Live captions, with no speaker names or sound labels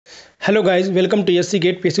Hello guys, welcome to SC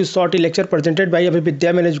gate PSU short lecture presented by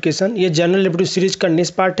अभिविद्या man education. ये general aptitude series का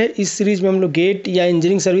next part है। इस series में हम लोग गेट या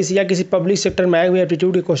इंजीनियरिंग सर्विस या किसी पब्लिक सेक्टर में आए हुए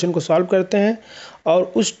एप्टीट्यूड के क्वेश्चन को सॉल्व करते हैं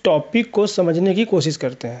और उस टॉपिक को समझने की कोशिश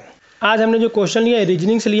करते हैं। आज हमने जो क्वेश्चन लिया है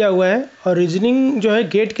रीजनिंग से लिया हुआ है और रीजनिंग जो है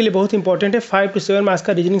गेट के लिए बहुत इंपॉर्टेंट है। 5 to 7 मार्क्स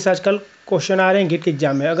का रीजनिंग से आजकल क्वेश्चन आ रहे हैं गेट के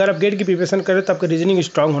एग्जाम में। अगर आप गेट की प्रिपरेशन करें तो आपका रीजनिंग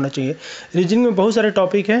स्ट्रांग होना चाहिए। रीजनिंग में बहुत सारे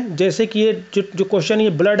टॉपिक हैं, जैसे कि ये जो क्वेश्चन ये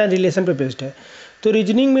ब्लड एंड रिलेशन पे बेस्ड है। तो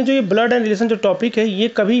रीजनिंग में जो ये ब्लड एंड रिलेशन जो टॉपिक है ये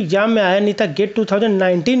कभी एग्जाम में आया नहीं था। गेट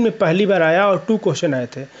 2019 में पहली बार आया और 2 क्वेश्चन आए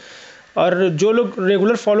थे। और जो लोग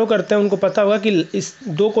रेगुलर फॉलो करते हैं उनको पता होगा कि इस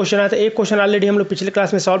 2 क्वेश्चन आए थे। एक क्वेश्चन ऑलरेडी हम लोग पिछले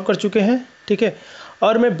क्लास में सॉल्व कर चुके हैं, ठीक है।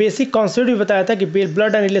 और मैं बेसिक कॉन्सेप्ट भी बताया था कि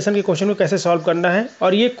ब्लड एंड रिलेशन के क्वेश्चन को कैसे सॉल्व करना है,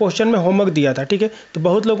 और ये क्वेश्चन में होमवर्क दिया था, ठीक है। तो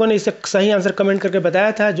बहुत लोगों ने इसे सही आंसर कमेंट करके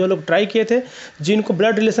बताया था। जो लोग ट्राई किए थे, जिनको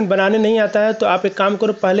ब्लड रिलेशन बनाने नहीं आता है तो आप एक काम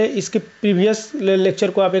करो, पहले इसके प्रीवियस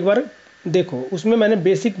लेक्चर को आप एक बार देखो। उसमें मैंने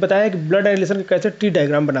बेसिक बताया कि ब्लड एंड रिलेशन के कैसे टी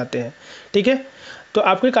डायग्राम बनाते हैं, ठीक है। तो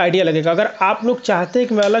आपको एक आइडिया लगेगा। अगर आप लोग चाहते हैं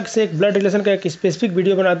कि मैं अलग से एक ब्लड रिलेशन का एक स्पेसिफिक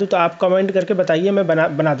वीडियो बना दूं तो आप कमेंट करके बताइए, मैं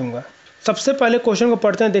बना दूंगा। सबसे पहले क्वेश्चन को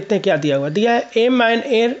पढ़ते हैं, देखते हैं क्या दिया हुआ। दिया है M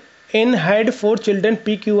and an had 4 children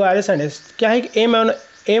PQRS and S। क्या है कि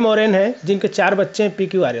एम और एन है जिनके 4 बच्चे हैं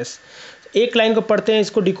PQRS। एक लाइन को पढ़ते हैं,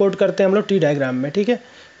 इसको डिकोड करते हैं हम लोग टी डायग्राम में, ठीक है।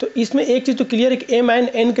 तो इसमें एक चीज़ तो क्लियर है कि एम एंड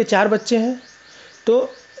एन के 4 बच्चे हैं। तो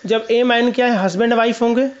जब एम एन क्या है, हस्बैंड वाइफ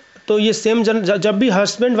होंगे, तो ये सेम जब भी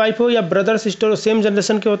हस्बैंड वाइफ हो या ब्रदर सिस्टर हो, सेम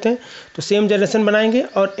जनरेशन के होते हैं तो सेम जनरेशन बनाएंगे।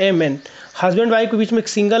 और एम एन हस्बैंड वाइफ के बीच में एक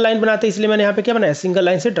सिंगल लाइन बनाते हैं, इसलिए मैंने यहाँ पे क्या बनाया, सिंगल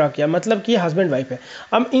लाइन से ड्रा किया, मतलब कि ये हस्बैंड वाइफ है।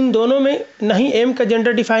 अब इन दोनों में नहीं एम का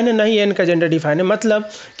जेंडर डिफाइन है, नहीं एन का जेंडर डिफाइन है, मतलब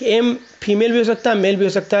कि एम फीमेल भी हो सकता है, मेल भी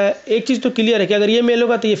हो सकता है। एक चीज़ तो क्लियर है कि अगर ये मेल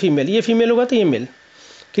होगा तो ये फीमेल होगा तो ये मेल,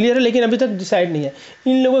 क्लियर है। लेकिन अभी तक डिसाइड नहीं है।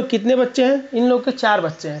 इन लोगों के कितने बच्चे हैं, इन लोगों के 4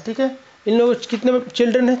 बच्चे हैं, ठीक है। इन लोगों के कितने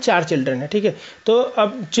चिल्ड्रन हैं, 4 चिल्ड्रन है, ठीक है। तो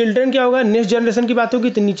अब चिल्ड्रन क्या होगा, नेक्स्ट जनरेशन की बात होगी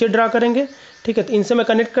तो नीचे ड्रा करेंगे, ठीक है। तो इनसे मैं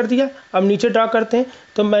कनेक्ट कर दिया, अब नीचे ड्रा करते हैं।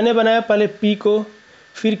 तो मैंने बनाया पहले P को,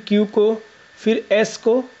 फिर Q को, फिर S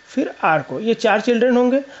को, फिर R को। ये 4 चिल्ड्रन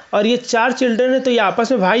होंगे और ये 4 चिल्ड्रन है तो ये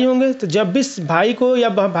आपस में भाई होंगे। तो जब भी भाई को या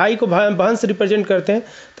भाई को बहन से रिप्रेजेंट करते हैं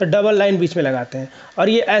तो डबल लाइन बीच में लगाते हैं। और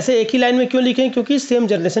ये ऐसे एक ही लाइन में क्यों लिखें, क्योंकि सेम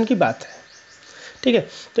जनरेशन की बात है, ठीक है।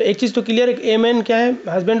 तो एक चीज़ तो क्लियर है कि एम एन क्या है,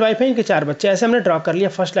 हस्बैंड वाइफ है, इनके 4 बच्चे। ऐसे हमने ड्रॉ कर लिया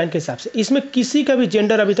फर्स्ट लाइन के हिसाब से। इसमें किसी का भी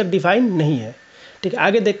जेंडर अभी तक डिफाइन नहीं है, ठीक है।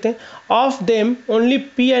 आगे देखते हैं। Of them only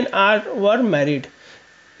P and R were married.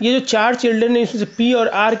 ये जो 4 चिल्ड्रन है इसमें से P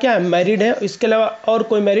और R क्या है, मैरिड है, इसके अलावा और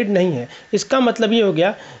कोई मैरिड नहीं है। इसका मतलब ये हो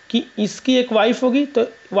गया कि इसकी एक वाइफ होगी, तो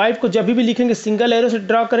वाइफ को जब भी लिखेंगे सिंगल एरो से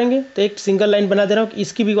ड्रॉ करेंगे। तो एक सिंगल लाइन बना दे रहा हूँ कि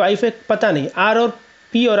इसकी भी वाइफ है, पता नहीं R और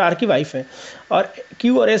P और R की वाइफ है, और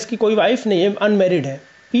Q और S की कोई वाइफ नहीं है, अनमैरिड है।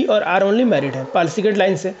 P और R ओनली मैरिड है। पॉलिटिकल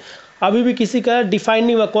लाइन से अभी भी किसी का डिफाइन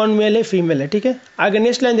नहीं हुआ कौन मेल है फीमेल है, ठीक है। आगे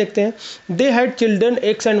नेक्स्ट लाइन देखते हैं। They had children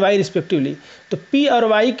X and Y respectively. तो P और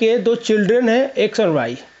Y के 2 चिल्ड्रन हैं X और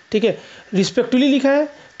Y, ठीक है। रिस्पेक्टिवली लिखा है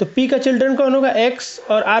तो P का चिल्ड्रन कौन होगा, X,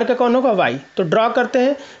 और R का कौन होगा, Y। तो ड्रॉ करते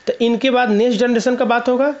हैं। तो इनके बाद नेक्स्ट जनरेशन का बात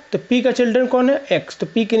होगा तो P का चिल्ड्रन कौन है, X, तो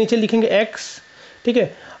P के नीचे लिखेंगे X, ठीक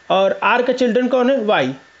है। और R का चिल्ड्रन कौन है, Y,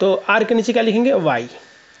 तो R के नीचे क्या लिखेंगे, Y।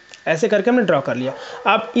 ऐसे करके हमने ड्रॉ कर लिया।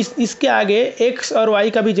 अब इसके आगे X और Y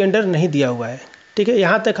का भी जेंडर नहीं दिया हुआ है, ठीक है।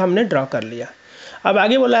 यहाँ तक हमने ड्रॉ कर लिया। अब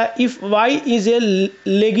आगे बोला है if Y is a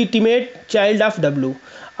लेगिटिमेट child of W।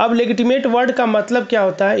 अब लेगिटिमेट वर्ड का मतलब क्या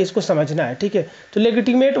होता है, इसको समझना है, ठीक है। तो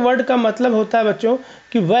लेगिटिमेट वर्ड का मतलब होता है बच्चों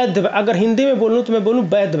कि वैध। अगर हिंदी में बोलूँ तो मैं बोलूँ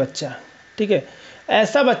वैध बच्चा, ठीक है।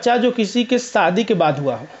 ऐसा बच्चा जो किसी के शादी के बाद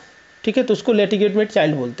हुआ हो, ठीक है, तो उसको लेजिटिमेट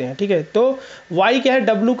चाइल्ड बोलते हैं, ठीक है। तो Y क्या है,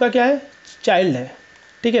 W का क्या है, चाइल्ड है,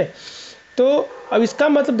 ठीक है। तो अब इसका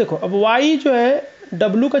मतलब देखो, अब Y जो है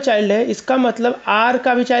W का चाइल्ड है, इसका मतलब R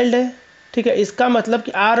का भी चाइल्ड है, ठीक है। इसका मतलब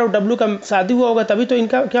कि R और W का शादी हुआ होगा तभी तो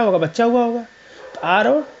इनका क्या होगा, बच्चा हुआ होगा। तो R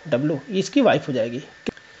और W इसकी वाइफ हो जाएगी।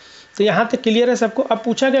 तो यहाँ तक क्लियर है सबको। अब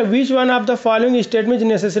पूछा गया which one of the following statement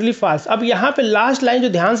necessarily false. अब यहाँ पे लास्ट लाइन जो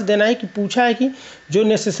ध्यान से देना है कि पूछा है कि जो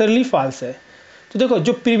नेसेसरली फॉल्स है। तो देखो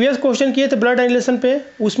जो प्रीवियस क्वेश्चन किए थे ब्लड एंड रिलेशन पे,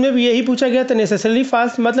 उसमें भी यही पूछा गया था नेसेसरली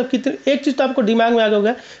फॉल्स। मतलब कितने, एक चीज़ तो आपको दिमाग में आ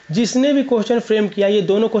गया, जिसने भी क्वेश्चन फ्रेम किया ये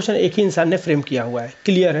दोनों क्वेश्चन एक ही इंसान ने फ्रेम किया हुआ है,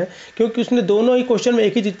 क्लियर है। क्योंकि उसने दोनों ही क्वेश्चन में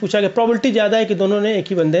एक ही चीज़ पूछा गया, प्रॉबिलिटी ज़्यादा है कि दोनों ने एक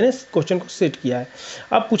ही बंदे ने क्वेश्चन को सेट किया है।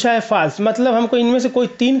 अब पूछा है फॉल्स, मतलब हमको इनमें से कोई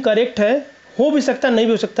 3 करेक्ट है, हो भी सकता है नहीं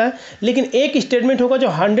भी हो सकता है, लेकिन एक स्टेटमेंट होगा जो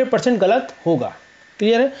 100% गलत होगा,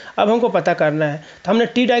 क्लियर है। अब हमको पता करना है। तो हमने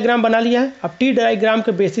टी डायग्राम बना लिया है। अब टी डायग्राम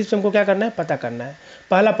के बेसिस पे हमको क्या करना है, पता करना है।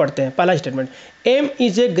 पहला पढ़ते हैं, पहला statement, M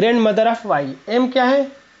is a grand mother of Y. M क्या है,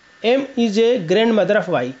 M is a grand mother of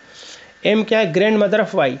Y. M क्या है, ग्रैंड मदर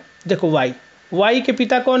ऑफ वाई। देखो वाई, वाई के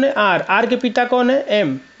पिता कौन है, आर के पिता कौन है,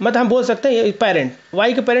 एम, मतलब हम बोल सकते हैं पेरेंट,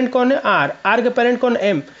 वाई के पेरेंट कौन है, आर के पेरेंट कौन है,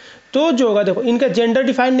 एम। तो जो होगा देखो इनका जेंडर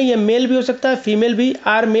डिफाइन नहीं है, मेल भी हो सकता है फीमेल भी,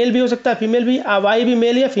 आर मेल भी हो सकता है फीमेल भी, वाई भी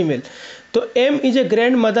मेल या फीमेल। तो M is a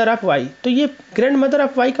grand mother of Y. तो ये ग्रैंड मदर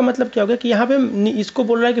ऑफ वाई का मतलब क्या हो गया कि यहाँ पे इसको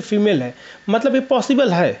बोल रहा है कि फीमेल है, मतलब ये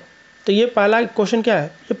पॉसिबल है। तो ये पहला क्वेश्चन क्या है,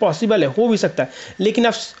 ये पॉसिबल है, हो भी सकता है। लेकिन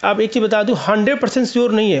आप एक चीज़ बता दूं, 100%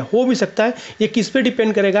 श्योर नहीं है, हो भी सकता है। ये किस पे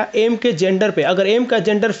डिपेंड करेगा, एम के जेंडर पे। अगर एम का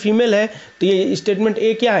जेंडर फीमेल है तो ये स्टेटमेंट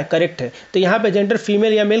ए क्या है, करेक्ट है। तो यहाँ पे जेंडर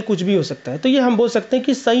फीमेल या मेल कुछ भी हो सकता है, तो ये हम बोल सकते हैं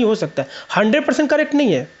कि सही हो सकता है। 100% करेक्ट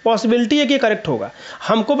नहीं है, पॉसिबिलिटी है कि करेक्ट होगा।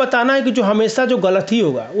 हमको बताना है कि जो हमेशा जो गलत ही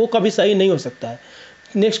होगा वो कभी सही नहीं हो सकता है।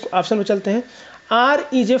 नेक्स्ट ऑप्शन पर चलते हैं। Are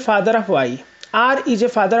is a father of Y, are is a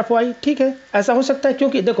father of Y, ठीक है, ऐसा हो सकता है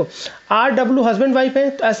क्योंकि देखो आर डब्लू हस्बैंड वाइफ है,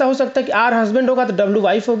 तो ऐसा हो सकता है कि आर हस्बैंड होगा तो डब्लू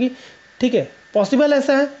वाइफ होगी, ठीक है, पॉसिबल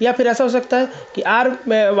ऐसा है। या फिर ऐसा हो सकता है कि आर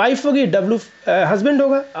वाइफ होगी, डब्लू हस्बैंड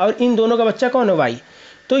होगा, और इन दोनों का बच्चा कौन है, वाई।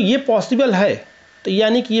 तो ये पॉसिबल है, तो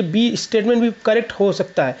यानी कि ये बी स्टेटमेंट भी करेक्ट हो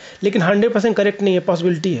सकता है, लेकिन 100% करेक्ट नहीं है,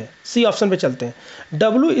 पॉसिबिलिटी है। सी ऑप्शन पे चलते हैं।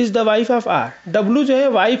 W is the wife of are, W जो है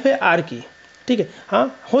वाइफ है आर की, ठीक है,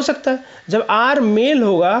 हाँ हो सकता है। जब आर मेल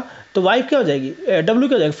होगा तो वाइफ क्या हो जाएगी, डब्ल्यू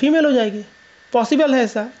क्या हो जाएगी, फीमेल हो जाएगी, पॉसिबल है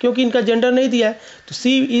ऐसा, क्योंकि इनका जेंडर नहीं दिया है। तो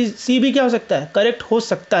सी भी क्या हो सकता है, करेक्ट हो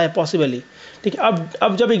सकता है पॉसिबली, ठीक है।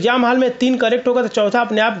 अब जब एग्जाम हॉल में 3 करेक्ट होगा तो चौथा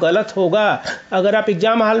अपने आप गलत होगा। अगर आप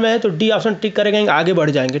एग्जाम हॉल में हैं तो डी ऑप्शन टिक करेंगे, आगे बढ़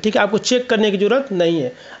जाएंगे, ठीक है, आपको चेक करने की जरूरत नहीं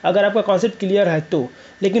है अगर आपका कॉन्सेप्ट क्लियर है तो।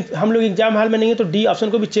 लेकिन हम लोग एग्जाम हॉल में नहीं है तो डी ऑप्शन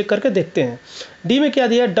को भी चेक करके देखते हैं। डी में क्या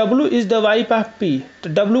दिया है, W is the wife of P, तो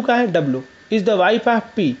डब्ल्यू का है, W is the wife of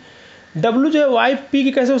P. W जो है वाइफ पी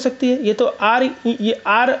की कैसे हो सकती है, ये तो आर, ये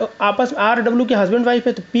आर आपस में आर डब्ल्यू के हस्बैंड वाइफ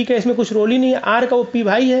है, तो पी का इसमें कुछ रोल ही नहीं है, आर का वो पी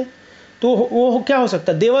भाई है, तो वो क्या हो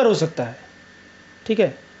सकता है, देवर हो सकता है, ठीक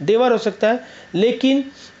है, देवर हो सकता है, लेकिन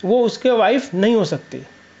वो उसके वाइफ नहीं हो सकती।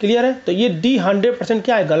 क्लियर है, तो ये डी 100%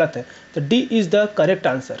 क्या है, गलत है। तो D is the correct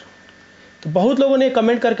answer. तो बहुत लोगों ने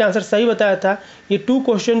कमेंट करके आंसर सही बताया था। ये 2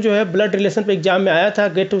 क्वेश्चन जो है ब्लड रिलेशन पे एग्जाम में आया था,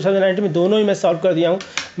 गेट 2019 में, दोनों ही मैं सॉल्व कर दिया हूँ।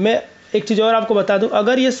 मैं एक चीज़ और आपको बता दूं,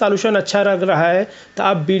 अगर ये सॉल्यूशन अच्छा लग रहा है तो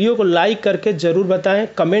आप वीडियो को लाइक करके ज़रूर बताएं,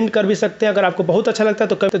 कमेंट कर भी सकते हैं अगर आपको बहुत अच्छा लगता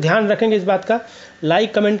है तो ध्यान रखेंगे इस बात का,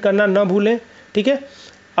 लाइक कमेंट करना ना भूलें, ठीक है।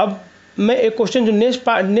 अब मैं एक क्वेश्चन जो नेक्स्ट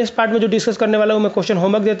पार्ट में जो डिस्कस करने वाला हूँ, मैं क्वेश्चन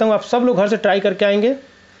होमवर्क देता हूँ, आप सब लोग घर से ट्राई करके आएंगे।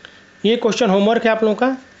 ये क्वेश्चन होमवर्क है आप लोगों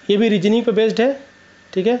का, ये भी रीजनिंग पे बेस्ड है,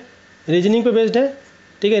 ठीक है, रीजनिंग पे बेस्ड है,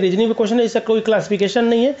 ठीक है, रीजनिंग पे क्वेश्चन है, इसका कोई क्लासिफिकेशन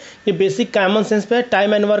नहीं है, ये बेसिक कॉमन सेंस पे है।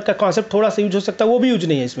 टाइम एंड वर्क का कॉन्सेप्ट थोड़ा सा यूज हो सकता है, वो भी यूज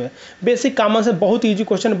नहीं है इसमें, बेसिक कॉमन सेंस, बहुत ईजी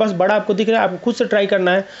क्वेश्चन, बस बड़ा आपको दिख रहा है, आपको खुद से ट्राई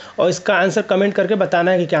करना है और इसका आंसर कमेंट करके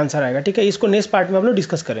बताना है कि क्या आंसर आएगा, ठीक है। इसको नेक्स्ट पार्ट में हम लोग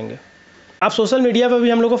डिस्कस करेंगे। आप सोशल मीडिया पर भी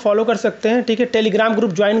हम लोग को फॉलो कर सकते हैं, ठीक है। टेलीग्राम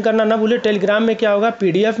ग्रुप ज्वाइन करना ना भूले, टेलीग्राम में क्या होगा,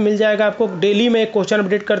 पीडीएफ मिल जाएगा आपको, डेली मैं एक क्वेश्चन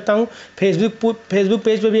अपडेट करता हूँ। फेसबुक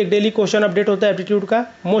पेज पे भी एक डेली क्वेश्चन अपडेट होता है एप्टीट्यूड का,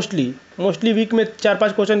 मोस्टली वीक में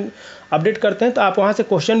 4-5 क्वेश्चन अपडेट करते हैं, तो आप वहाँ से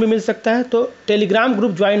क्वेश्चन भी मिल सकता है। तो टेलीग्राम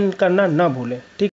ग्रुप ज्वाइन करना ना भूलें, ठीक।